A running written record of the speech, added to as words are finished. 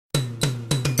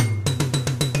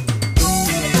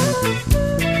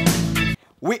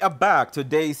We are back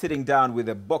today sitting down with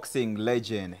a boxing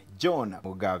legend, John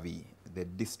Mugabi, the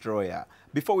destroyer.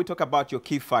 Before we talk about your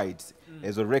key fights,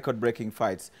 as a record-breaking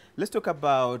fights, let's talk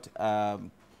about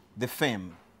the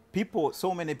fame. People,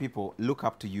 so many people look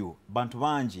up to you.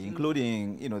 Bantuanji,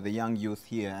 including the young youth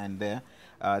here and there,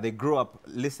 they grew up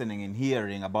listening and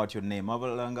hearing about your name.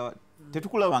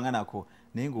 Tetukula wanganako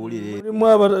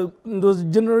ninguli. Those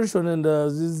generation and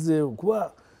this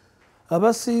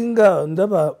abasinga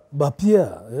ndaba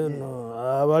bapya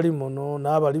abali muno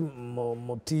n'abali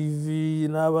mu TV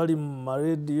n'abali mu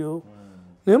radio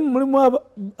ne mulimu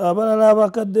abalala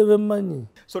abakadde bemmanyi.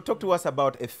 So talk to us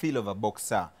about a feel of a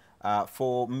boxer.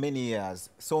 For many years,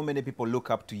 so many people look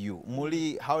up to you.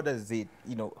 Muli, how does it,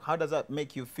 how does that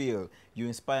make you feel? You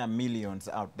inspire millions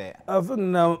out there. I think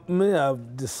now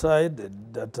I've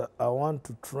decided that I want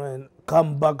to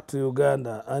come back to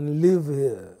Uganda and live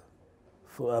here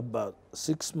for about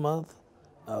 6 months.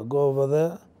 I'll go over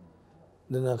there,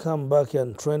 then I come back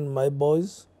and train my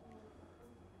boys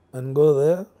and go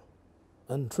there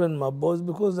and train my boys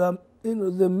because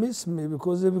they miss me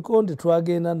because they become the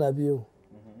again and abuse.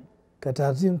 Okay.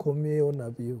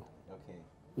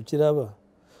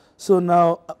 So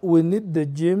now we need the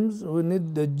gyms. We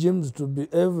need the gyms to be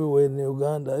everywhere in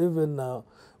Uganda. Even now,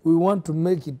 we want to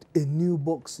make it a new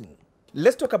boxing.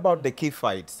 Let's talk about the key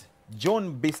fights.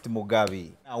 John Beast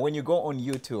Mugabi. Now, when you go on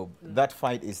YouTube, that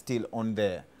fight is still on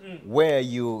there, where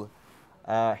you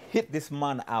hit this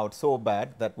man out so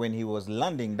bad that when he was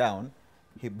landing down,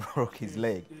 he broke his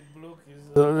leg.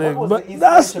 But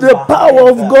that's the power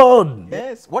of God.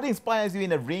 Yes. What inspires you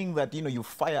in a ring that you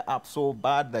fire up so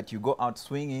bad that you go out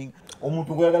swinging? Like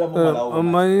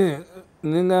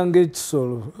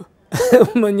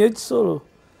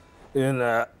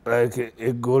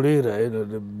a gorilla,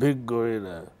 the big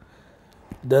gorilla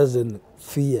doesn't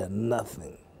fear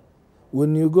nothing.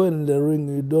 When you go in the ring,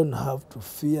 you don't have to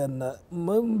fear nothing.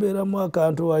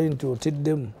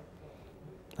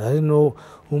 I know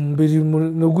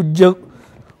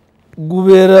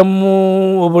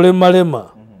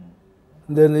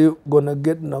then you're gonna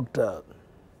get knocked out.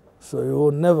 So you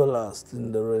will never last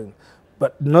in the ring.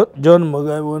 But not John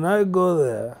Mugabi. When I go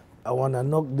there, I wanna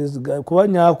knock this guy.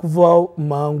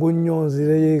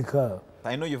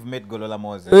 I know you've met Golola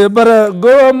Moses. But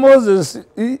Golola Moses,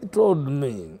 he told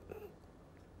me,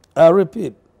 I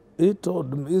repeat, he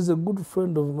told me, he's a good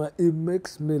friend of mine. He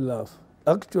makes me laugh.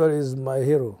 Actually, he's my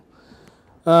hero.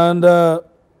 And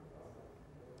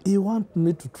he wants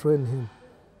me to train him.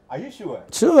 Are you sure?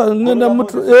 Sure.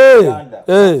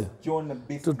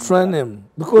 To train him.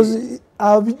 Because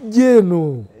I've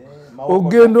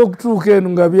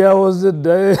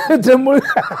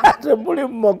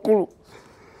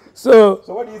So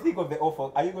what do you think of the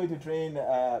offer? Are you going to train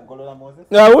Golola Moses?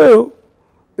 I will.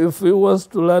 If he wants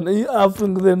to learn, I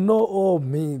think they know all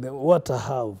me, what I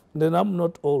have. Then I'm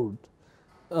not old.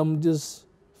 I'm just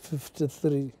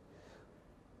 53.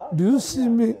 Do you see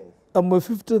me? I'm a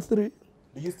 53.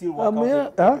 Do you still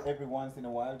work out every once in a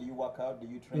while? Do you work out? Do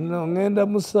you train? No,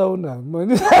 I'm a sauna.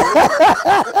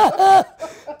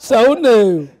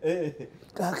 Sauna.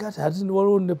 I didn't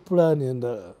want the plan, and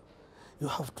you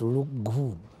have to look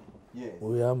good. Yes.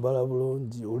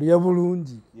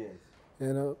 Yes.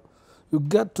 You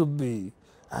got to be,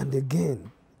 and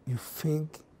again, you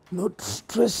think, not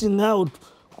stressing out.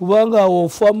 Kubanga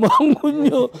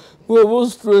ofamangunyo we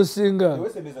stressing. The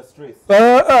Western is a stress.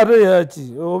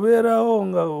 Yachi. Obera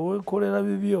nga wekolera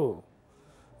bibyo.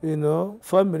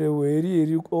 Family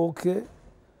weri okay.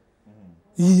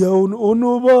 Iya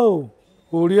onoba.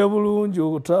 Olya bulungi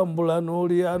okutambula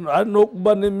n'olya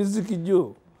anokuba n'emiziki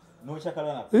gyo.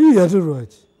 N'ochakalana. Ate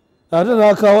lwaki. Ate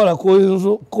n'akawala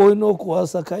koyina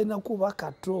okuwasa kalina kuba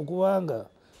kato kubanga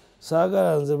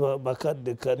saagala nze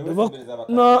bakadde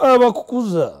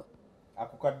bakukuza.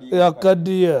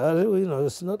 Akadiya.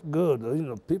 It's not good.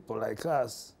 People like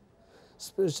us,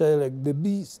 especially like the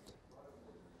beast,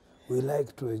 we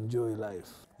like to enjoy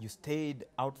life. You stayed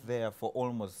out there for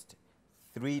almost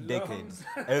 3 decades,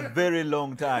 a very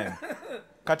long time.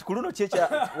 Katikuluno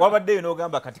checha wabadde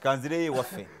n'ogamba katikanzire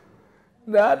waffe.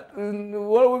 That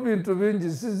what we've been to binji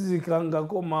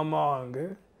sizikangako mama wange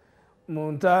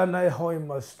montana hoi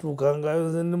mastukanga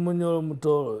nze munyolo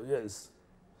mutolo. Yes,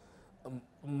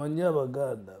 manya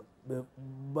Abaganda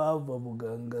bava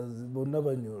bugangazi bonna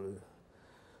banyole.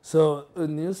 So a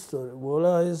new story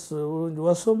bola history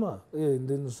wasoma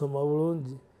ndi nsoma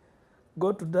bulungi.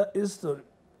 Go to that history.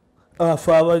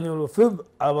 Abanyolo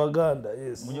Abaganda.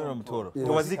 Yes, munyolo mutolo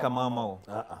tewazika mama wo.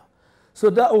 So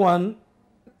that one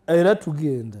era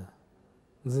tugenda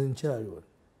nze nkyali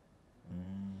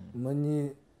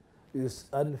manyi is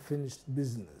unfinished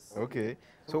business. Okay.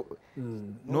 So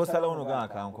no salon ga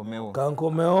kankomeo.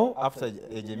 Kankomeo After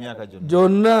ejemyaka jonna.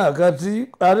 Jonna kati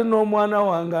ate n'omwana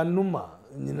wange annuma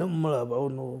nyina mulaba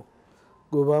ono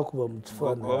gwe baakuba mu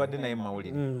kifaananyi. Gwabadde naye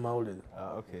mawulire. Mawulire.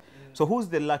 Okay. So who's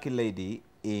the lucky lady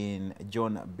in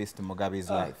John Beast Mugabe's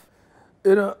life?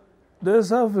 You know, there's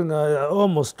something I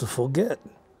almost forget.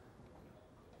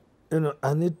 You know,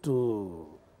 I need to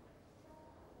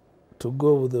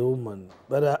go with the woman,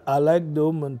 but I like the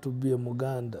woman to be a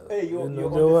Muganda. Hey, you're you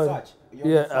know, on the search.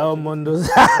 Yeah, I'm on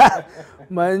the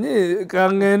Mani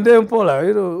kangende mpola,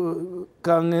 you know,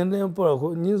 kangende mpola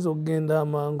ko nyizo genda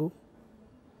mangu.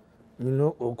 You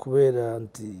know, okubeera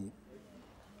nti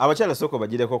abakyala soko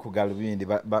bagireko ku galubindi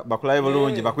bakulayo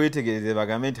bulungi bakuyitegereze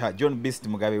bagambe nti John Beast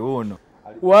Mugabe wuno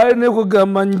wali ne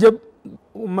kugamba nje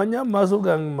umanya amaaso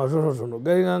gange matonotono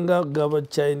galinganga gaba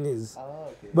Chinese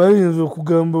bayinza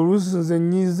okugamba oluusi nze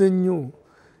nyiize nnyo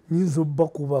nyinza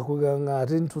obbakuba kuganga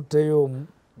ate ntuteyo omu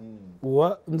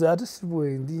nze ate si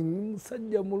bwendi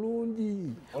musajja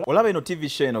mulungi. olaba eno TV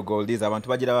show eno Goldies abantu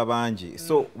bagiraba bangi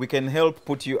so we can help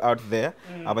put you out there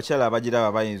abakyala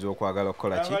abagiraba bayinza okwagala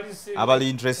okukola ki abali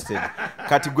interested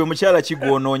kati gwe mukyala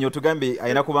kigwonoonyo tugambe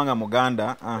ayina kubanga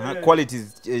Muganda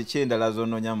qualities kyendala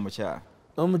zonoonya mu mukyala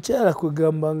omukyala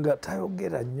kwegamba nga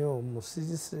tayogera nnyo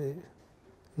musirise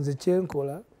nze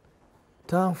kyenkola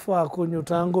tanfaako nnyo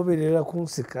tangoberera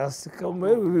kunsikasika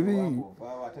ebyo bibi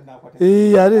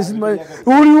ate simanyi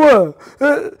oliwa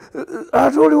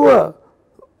ate oliwa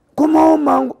komawo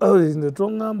mangu nze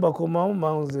toŋŋamba komawo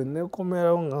mangu nze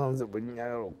nekomerawo nga nze bwe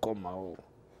nnyagala okukomawo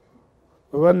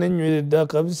oba nenyweredde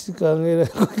akabisi kange era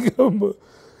kugamba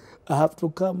I have to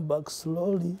come back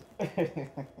slowly.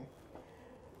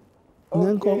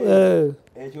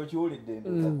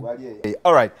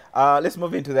 All right, let's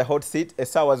move into the hot seat.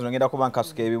 Esawa zinongenda kuba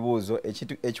nkasuka ebibuuzo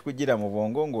ekikugira mu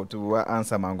bwongo ng'otuwa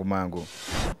ansa mangu mangu.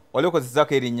 Oli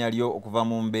okozesako erinnya lyo okuva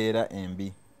mu mbeera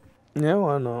embi. Naye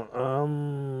wano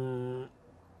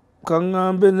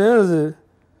kaŋŋambe neze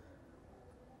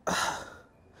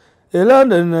era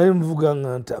nali nvuga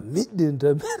nga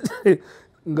ntamidde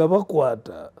nga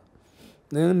bakwata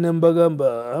ne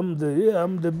mbagamba I'm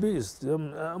the beast,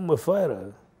 I'm a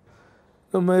fighter.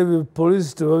 So maybe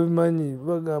police tebabimanyi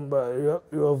bagamba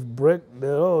you have break the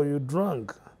law, you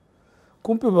drunk.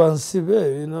 Kumpi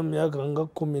bansibe ina myaka nga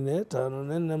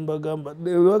 15 ne mbagamba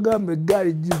bagamba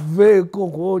eggaali giveeko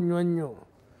kuonywa nnyo.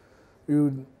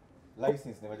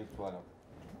 License never gitwala.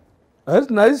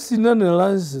 Ate naye sina ne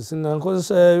license nga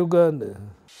nkozesa ya Uganda.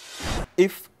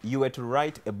 If you were to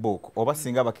write a book oba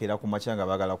singa bakeera ku machanga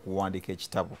bagala kuwandika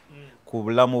ekitabo ku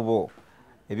bulamu bo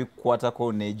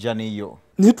ebikukwatako ne janiyo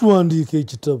nituwandiika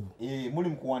ekitabo muli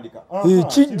mu kuwandika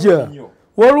kijja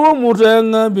waliwo omuntu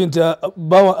ayaŋŋambye nti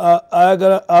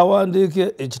ayagala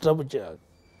awandiike ekitabo kyange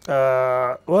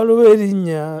waliwo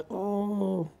erinnya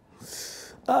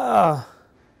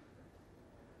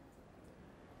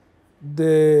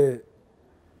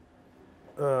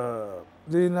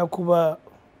lirina kuba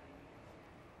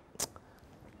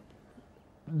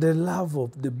The Love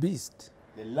of the Beast.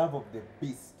 The Love of the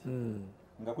Beast.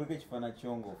 Nga kuliko ekifaananyi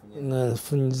kyo ng'ofunye.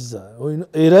 Nafunyiza.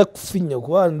 Era kufinya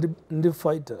kuba ndi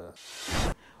fighter.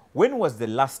 When was the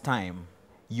last time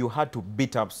you had to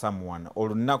beat up someone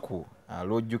olunaku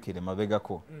lw'ojjukire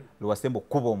mabegako lwewasemba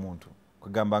okukuba omuntu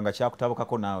kugamba nga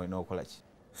kyakutabukako naawe n'okola ki?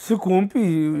 Si kumpi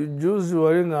juzi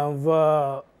wali nga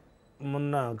nva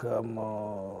munanka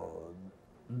mu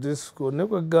disco ne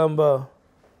kwegamba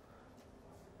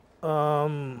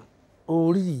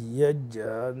oli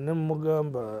yajja ne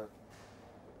mugamba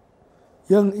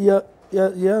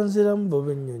yanziramu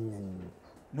babennyonnyonyi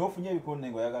n'ofunye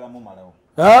ebikonde ng'oyagalamu malawo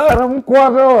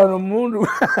namukwata wano mundu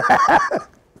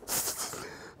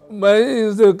manyi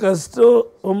nze kasita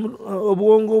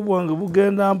obwongo bwange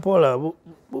bugenda mpola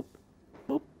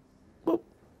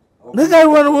naye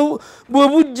wano bwe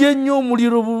bujja ennyo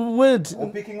omuliro bweti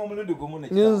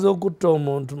nyinza okutta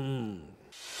omuntu.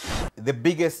 The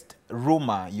biggest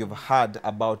rumor you've heard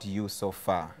about you so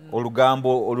far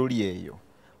olugambo oluli eyo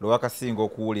lwakasinga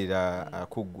okuwulira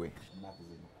kuggwe?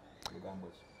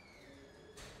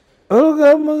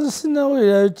 Olugambo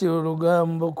sinawulirayo ki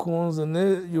olugambo kunze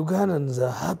ne Ugandans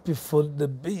are happy for the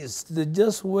beast. They're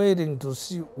just waiting to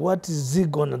see what is he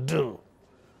gonna do.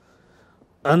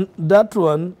 And that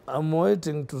one, I'm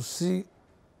waiting to see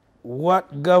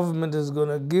what government is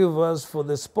gonna give us for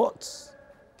the sports.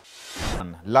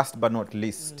 And last but not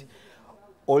least,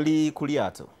 Oli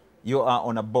Kuliato, you are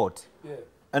on a boat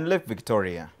and Lake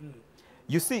Victoria.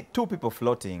 You see two people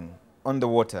floating on the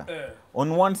water.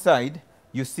 On one side,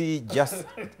 you see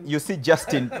Justin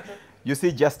Juko.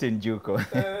 Juko,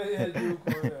 yeah.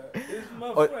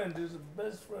 my friend. He's the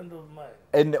best friend of mine.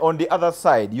 And on the other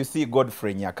side, you see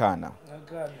Godfrey Nyakana.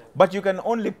 But you can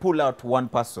only pull out one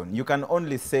person. You can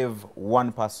only save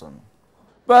one person.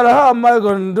 But how am I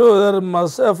going to do that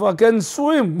myself? I can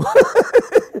swim.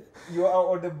 You are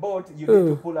on the boat, you need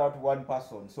to pull out one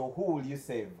person. So who will you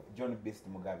save? John Beast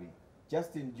Mugabi.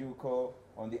 Justin Juko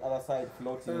on the other side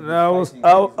floating. I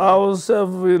will save,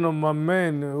 my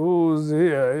man who's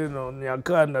here,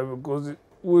 Nyakana, because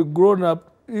we grown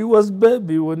up. He was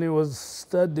baby when he was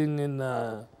studying in,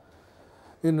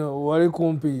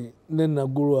 Warikumpi, Nena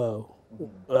Guru.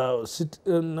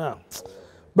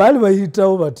 Bali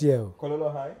bahitaho batya. Kololo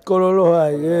High? Kololo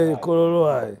High, yeah, Kololo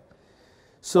High.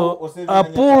 So I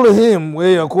pulled him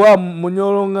where yakuwa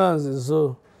munyolo nganzi,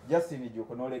 so. Justin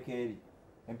Juko nole keri.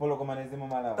 Empolo komaneze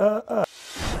mala.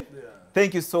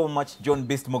 Thank you so much, John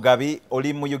Beast Mugabi.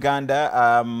 Olimu Uganda.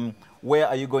 Where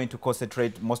are you going to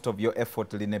concentrate most of your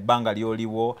effort in Banga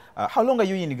Lioliwo? How long are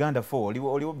you in Uganda for?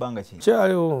 Oliwo Banga chi?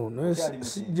 Chaliwo,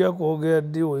 sijja kwogera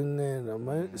diwe ngenda.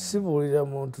 Sibulira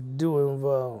muntu diwe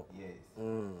nvaawo.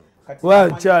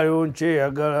 Wakyaliwo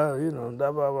nkyeyagala,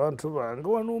 ndaba abantu bange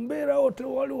wano mbeerawo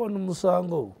tewali wano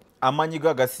musango. Amanyi go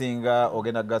agasinga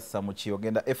ogenda gassa muki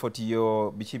ogenda effort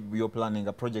yo biki byo planning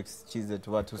a projects chize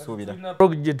tuba tusuubira.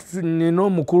 Project nina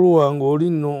omukulu wange oli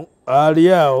nno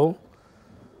ali awo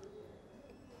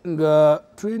nga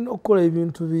tulina okukola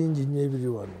ebintu bingi nnyo ebiri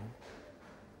wano.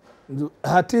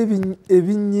 Ate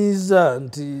ebinyiiza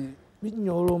nti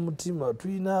binyoola omutima.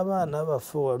 Tulina abaana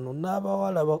abafe wano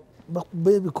n'abawala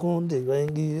bakuba ebikonde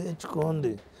bayingirira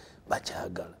ekikonde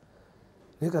bakyagala.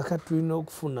 Naye kakati tulina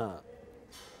okufuna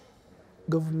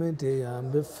gavumenti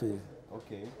eyambe ffe.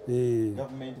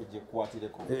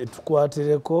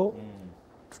 Tukwatireko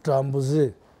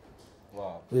tutambuze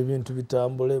ebintu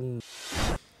bitambulemu.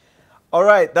 All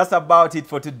right, that's about it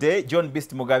for today. John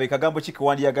Beast Mugabi, kagambo chiki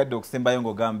wandi yagadde okusembayo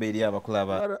ng'ogamba eri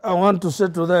abakulaba. I want to say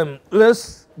to them,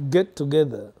 let's get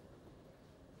together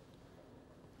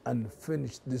and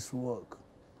finish this work.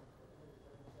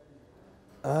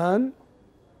 And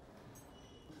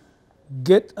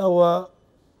get our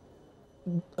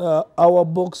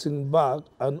boxing back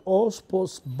and all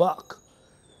sports back.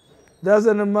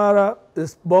 Doesn't matter,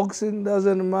 it's boxing,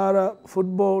 doesn't matter,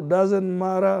 football doesn't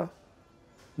matter,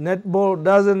 netball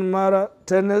doesn't matter,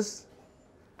 tennis.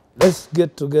 Let's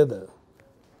get together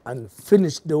and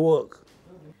finish the work.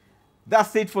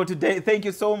 That's it for today. Thank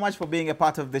you so much for being a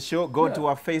part of the show. Go to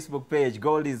our Facebook page.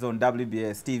 Gold is on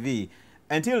WBS TV.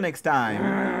 Until next time.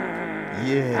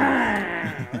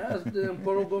 Yeah. That's the